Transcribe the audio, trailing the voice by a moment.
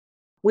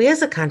We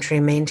as a country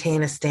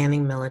maintain a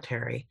standing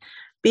military.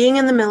 Being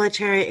in the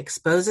military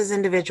exposes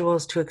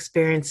individuals to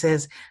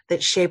experiences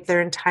that shape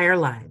their entire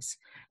lives,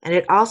 and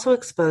it also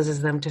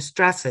exposes them to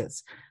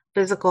stresses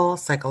physical,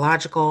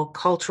 psychological,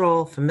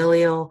 cultural,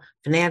 familial,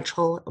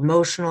 financial,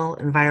 emotional,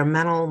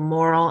 environmental,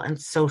 moral, and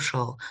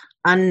social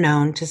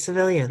unknown to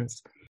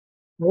civilians.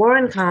 War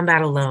and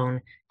combat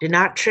alone do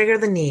not trigger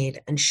the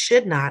need and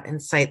should not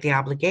incite the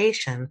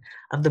obligation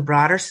of the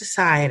broader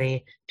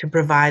society to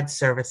provide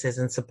services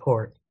and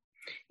support.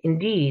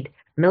 Indeed,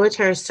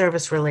 military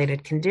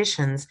service-related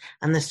conditions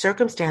and the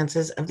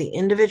circumstances of the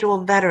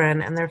individual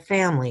veteran and their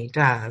family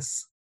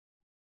does.